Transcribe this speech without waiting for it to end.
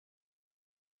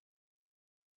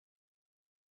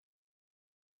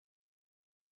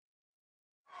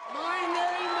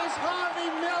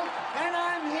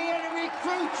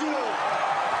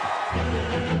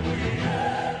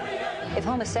If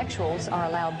homosexuals are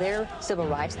allowed their civil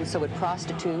rights, then so would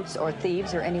prostitutes or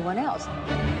thieves or anyone else.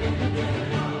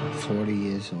 40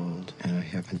 years old, and I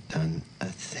haven't done a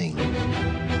thing.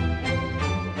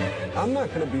 I'm not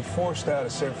going to be forced out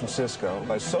of San Francisco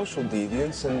by social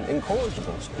deviants and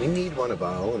incorrigibles. We need one of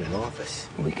our own in office.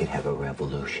 We could have a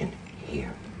revolution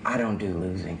here. I don't do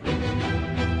losing.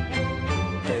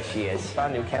 There she is, our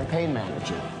new campaign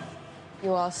manager.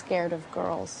 You all scared of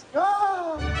girls?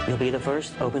 You'll be the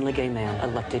first openly gay man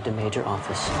elected to major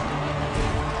office.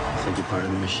 I think you're part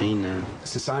of the machine now.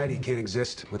 Society can't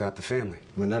exist without the family.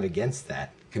 We're not against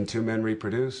that. Can two men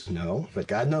reproduce? No, but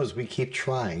God knows we keep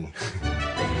trying.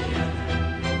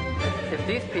 If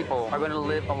these people are going to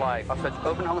live a life of such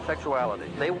open homosexuality,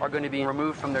 they are going to be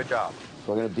removed from their jobs.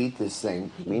 We're going to beat this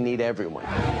thing. We need everyone.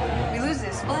 If we lose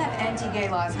this, we'll have anti-gay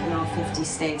laws in all 50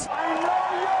 states. I know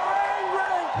you're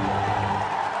angry!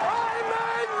 I'm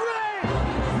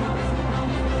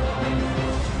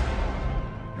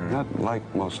angry! You're not like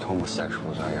most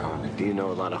homosexuals, Ion. Do you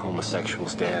know a lot of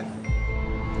homosexuals, Dad?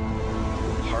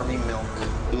 Harvey Milk.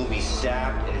 He will be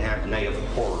stabbed and have a night of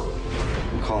horror.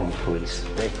 Call the police.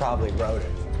 They probably wrote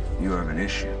it. You have an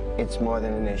issue. It's more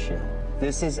than an issue.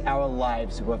 This is our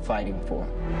lives we're fighting for.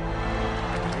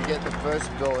 You get the first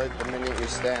bullet the minute you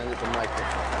stand at the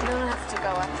microphone. You don't have to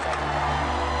go upset.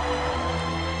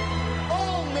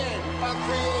 All men are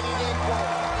created equal.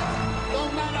 No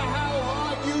matter how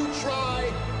hard you try,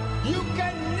 you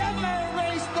can never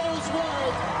erase those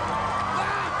words.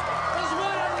 That is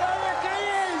what America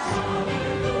is.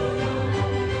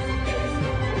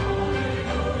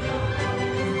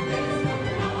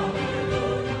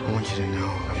 I want you to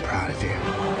know I'm proud of you.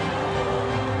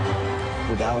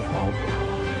 Without hope,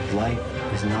 life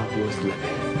is not worth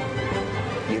living.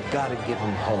 You gotta give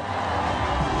them hope.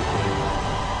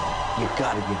 You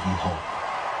gotta give them hope.